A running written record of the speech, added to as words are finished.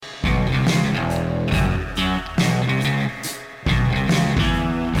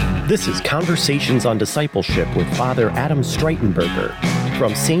This is Conversations on Discipleship with Father Adam Streitenberger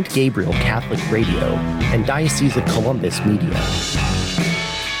from St. Gabriel Catholic Radio and Diocese of Columbus Media.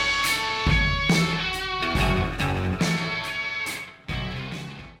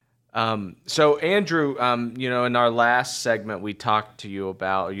 So Andrew, in our last segment, we talked to you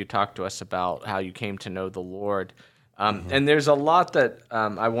about, or you talked to us about how you came to know the Lord. And there's a lot that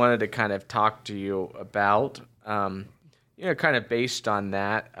I wanted to kind of talk to you about, kind of based on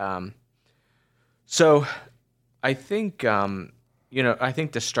that. So I think, I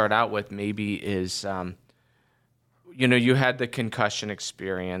think to start out with maybe is, you had the concussion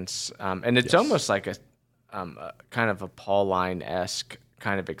experience, and it's almost like a kind of a Pauline-esque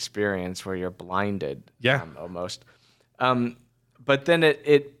kind of experience where you're blinded, almost. But then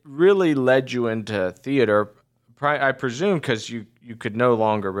it really led you into theater, I presume, because you could no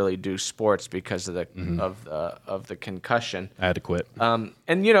longer really do sports because of the concussion. I had to quit. And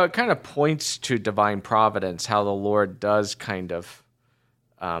it kind of points to divine providence, how the Lord does kind of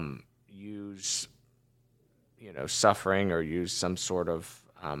use suffering or use some sort of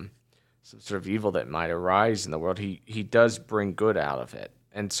evil that might arise in the world. He does bring good out of it.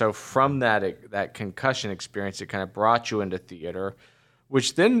 And so from that concussion experience, it kind of brought you into theater,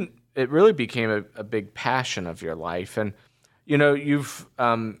 which then it really became a big passion of your life. And you've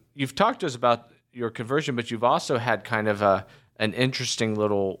talked to us about your conversion, but you've also had kind of an interesting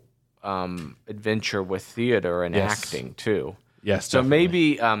little adventure with theater and acting too. Yes. So definitely.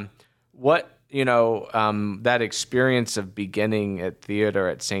 maybe that experience of beginning at theater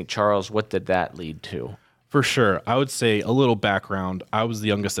at St. Charles, what did that lead to? For sure. I would say a little background. I was the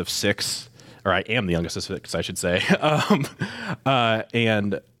youngest of six, or I am the youngest of six, I should say.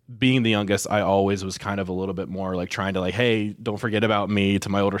 And being the youngest, I always was kind of a little bit more like trying to hey, don't forget about me to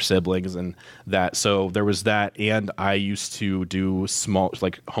my older siblings and that. So there was that. And I used to do small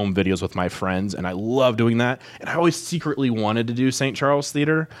home videos with my friends, and I love doing that. And I always secretly wanted to do St. Charles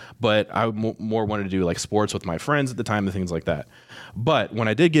Theater, but I more wanted to do sports with my friends at the time and things like that. But when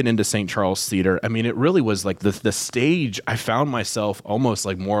I did get into St. Charles Theater, I mean, it really was the stage. I found myself almost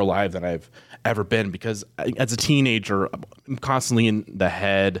more alive than I've ever been, because as a teenager, I'm constantly in the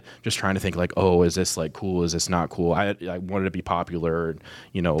head, just trying to think oh, is this cool? Is this not cool? I wanted to be popular,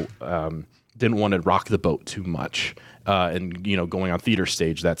 didn't want to rock the boat too much. And going on theater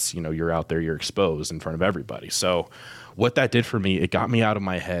stage, that's, you're out there, you're exposed in front of everybody. So what that did for me, it got me out of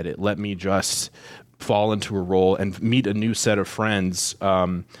my head. It let me just fall into a role and meet a new set of friends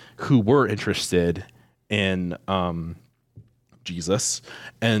who were interested in Jesus.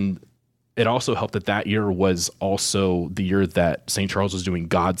 And it also helped that year was also the year that St. Charles was doing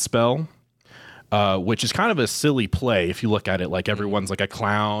Godspell, which is kind of a silly play if you look at it. Everyone's a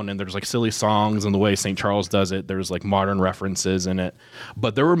clown, and there's silly songs, and the way St. Charles does it, there's modern references in it.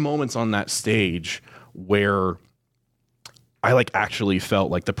 But there were moments on that stage where I actually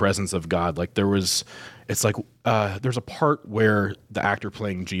felt the presence of God. There's a part where the actor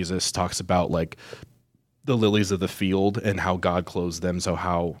playing Jesus talks about the lilies of the field and how God clothes them. So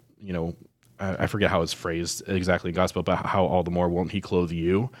how, I forget how it's phrased exactly in gospel, but how all the more won't he clothe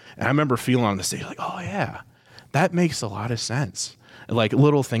you? And I remember feeling on the stage oh yeah, that makes a lot of sense.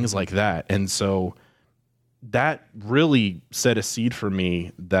 Little things like that. And so that really set a seed for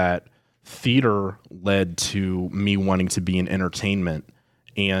me that theater led to me wanting to be in entertainment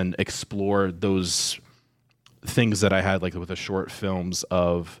and explore those things that I had with the short films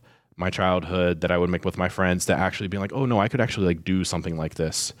of my childhood that I would make with my friends, to actually be oh no, I could actually do something like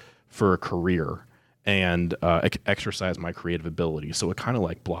this for a career and exercise my creative ability. So it kind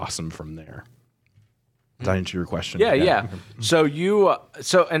of blossomed from there. Does that answer your question? Yeah. So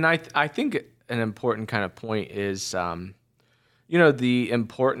and I think an important kind of point is, the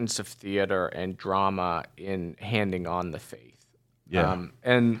importance of theater and drama in handing on the faith. Yeah.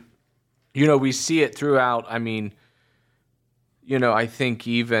 And, we see it throughout. I mean, I think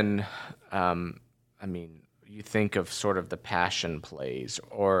even, you think of sort of the Passion plays,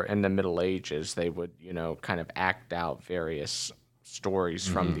 or in the Middle Ages, they would, kind of act out various stories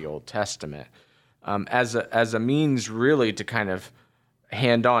from the Old Testament as a means really to kind of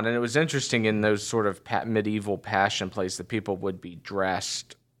hand on. And it was interesting in those sort of medieval Passion plays that people would be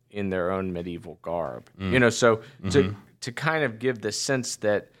dressed in their own medieval garb, to kind of give the sense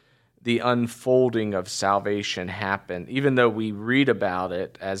that the unfolding of salvation happened, even though we read about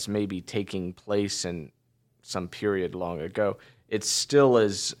it as maybe taking place in some period long ago, it still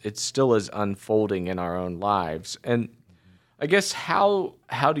is unfolding in our own lives. And I guess how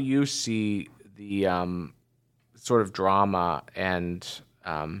do you see the sort of drama and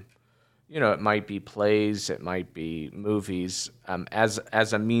it might be plays, it might be movies, as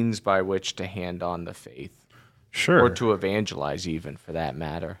a means by which to hand on the faith, Sure. or to evangelize, even for that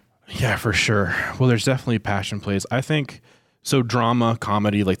matter. Yeah, for sure. Well, there's definitely passion plays. I think so. Drama,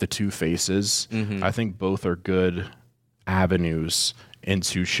 comedy, like the two faces. I think both are good avenues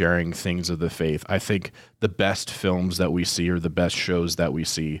into sharing things of the faith. I think the best films that we see or the best shows that we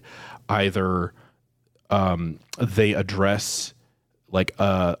see, either they address like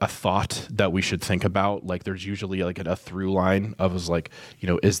a thought that we should think about. Like there's usually like a through line of like,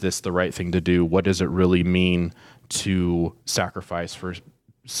 is this the right thing to do? What does it really mean to sacrifice for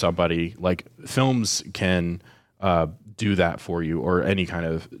somebody? Like films can do that for you, or any kind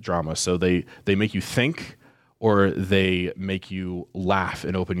of drama. So they make you think, or they make you laugh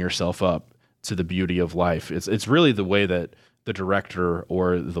and open yourself up to the beauty of life. It's really the way that the director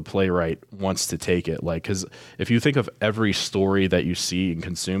or the playwright wants to take it. Like, because if you think of every story that you see and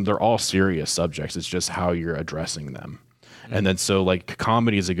consume, they're all serious subjects. It's just how you're addressing them. And then so like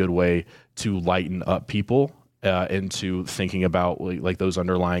comedy is a good way to lighten up people into thinking about like those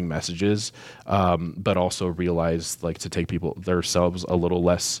underlying messages, but also realize like to take people themselves a little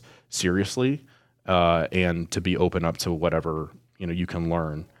less seriously, and to be open up to whatever you can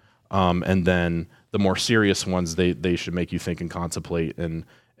learn. And then the more serious ones, they should make you think and contemplate.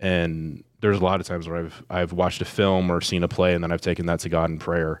 And there's a lot of times where I've watched a film or seen a play, and then I've taken that to God in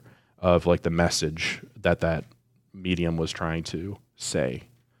prayer of like the message that medium was trying to say.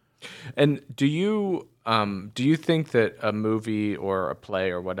 And do you think that a movie or a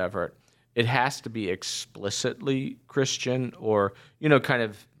play or whatever, it has to be explicitly Christian, or kind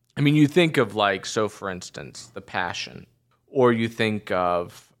of? I mean, you think of like, so for instance, The Passion, or you think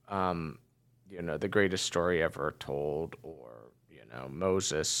of the greatest story ever told, or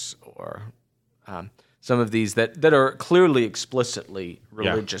Moses, or some of these that are clearly explicitly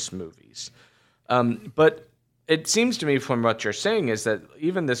religious movies. But it seems to me from what you're saying is that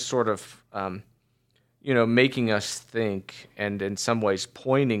even this sort of making us think, and in some ways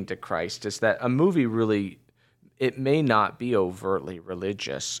pointing to Christ, is that a movie really, it may not be overtly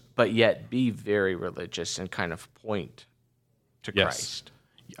religious, but yet be very religious and kind of point to Christ.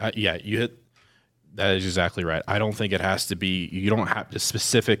 Yeah, you hit. That is exactly right. I don't think it has to be. You don't have to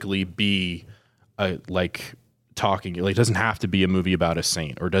specifically be talking. Like, it doesn't have to be a movie about a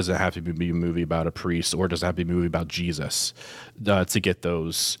saint, or does it have to be a movie about a priest, or does it have to be a movie about Jesus to get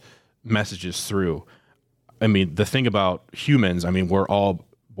those messages through? I mean, the thing about humans, I mean, we're all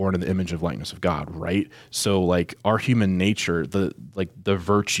born in the image of likeness of God, right? So like our human nature, the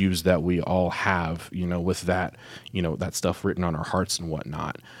virtues that we all have, with that, that stuff written on our hearts and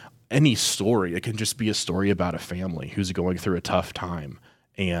whatnot. Any story, it can just be a story about a family who's going through a tough time,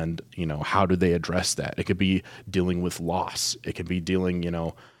 and how do they address that? It could be dealing with loss. It could be dealing,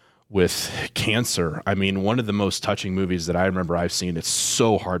 with cancer. I mean, one of the most touching movies that I remember I've seen, it's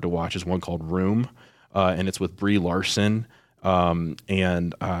so hard to watch, is one called Room, and it's with Brie Larson.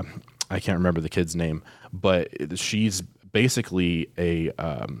 And I can't remember the kid's name, but she's basically a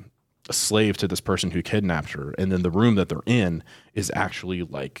slave to this person who kidnapped her. And then the room that they're in is actually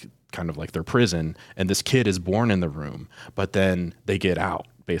like kind of like their prison. And this kid is born in the room, but then they get out,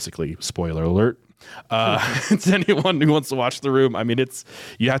 basically. Spoiler alert. To anyone who wants to watch The Room, I mean,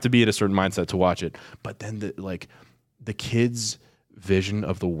 you have to be in a certain mindset to watch it. But then the kid's vision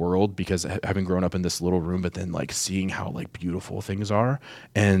of the world, because having grown up in this little room, but then like seeing how like beautiful things are,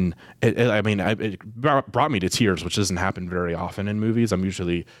 and it brought me to tears, which doesn't happen very often in movies. I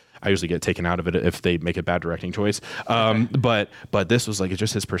usually get taken out of it if they make a bad directing choice. But this was like, it's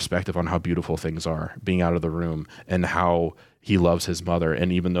just his perspective on how beautiful things are being out of the room, and how he loves his mother.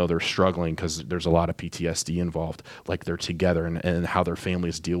 And even though they're struggling, because there's a lot of PTSD involved, like they're together, and how their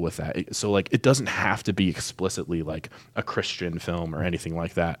families deal with that. So like, it doesn't have to be explicitly like a Christian film or anything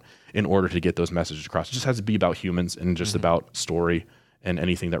like that in order to get those messages across. It just has to be about humans, and just about story, and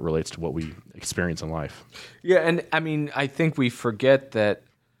anything that relates to what we experience in life. Yeah. And I mean, I think we forget that.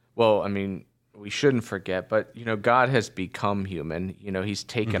 Well, I mean, we shouldn't forget, but God has become human. He's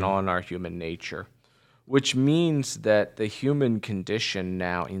taken on our human nature, which means that the human condition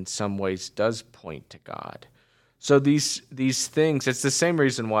now in some ways does point to God. So these things, it's the same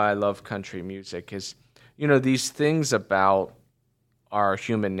reason why I love country music, is these things about our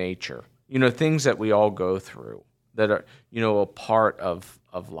human nature, things that we all go through that are a part of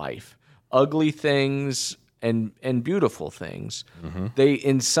life, ugly things and beautiful things. They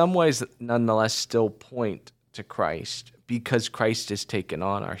in some ways nonetheless still point to Christ, because Christ has taken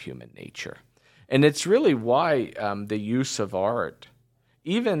on our human nature. And it's really why the use of art,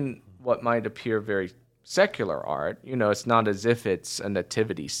 even what might appear very secular art. It's not as if it's a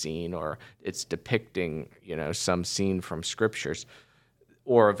nativity scene or it's depicting, some scene from scriptures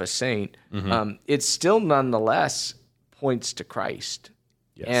or of a saint. It still nonetheless points to Christ.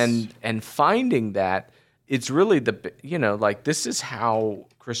 Yes. And finding that, it's really this is how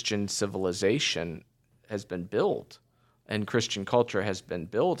Christian civilization has been built and Christian culture has been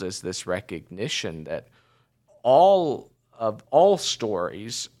built, is this recognition that all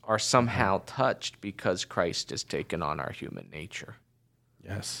stories are somehow touched because Christ has taken on our human nature.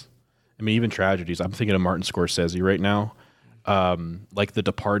 Yes. I mean, even tragedies. I'm thinking of Martin Scorsese right now. Like The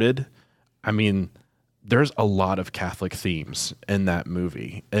Departed. I mean, there's a lot of Catholic themes in that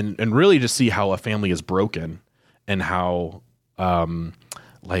movie. And really just see how a family is broken and how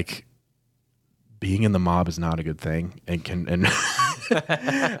being in the mob is not a good thing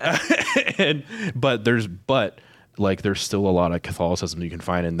but there's still a lot of Catholicism you can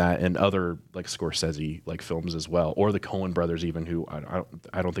find in that and other like Scorsese like films as well, or the Coen brothers even, who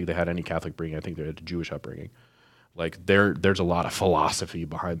I don't think they had any Catholic upbringing. I think they had a Jewish upbringing. Like there's a lot of philosophy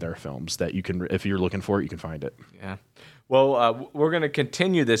behind their films that you can, if you're looking for it, you can find it. Yeah. Well, we're going to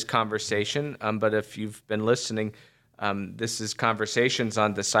continue this conversation, but if you've been listening, this is Conversations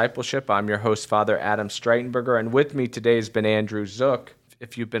on Discipleship. I'm your host, Father Adam Streitenberger, and with me today has been Andrew Zook.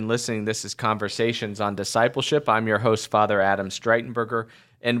 If you've been listening, this is Conversations on Discipleship. I'm your host, Father Adam Streitenberger,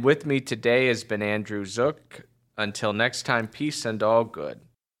 and with me today has been Andrew Zook. Until next time, peace and all good.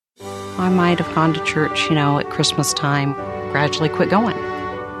 I might have gone to church, at Christmas time, gradually quit going.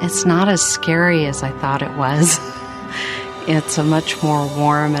 It's not as scary as I thought it was. It's a much more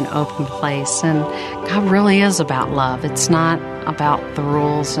warm and open place, and God really is about love. It's not about the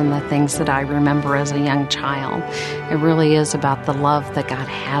rules and the things that I remember as a young child. It really is about the love that God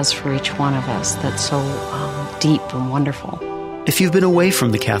has for each one of us that's so deep and wonderful. If you've been away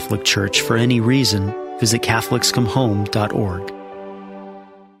from the Catholic Church for any reason, visit CatholicsComeHome.org.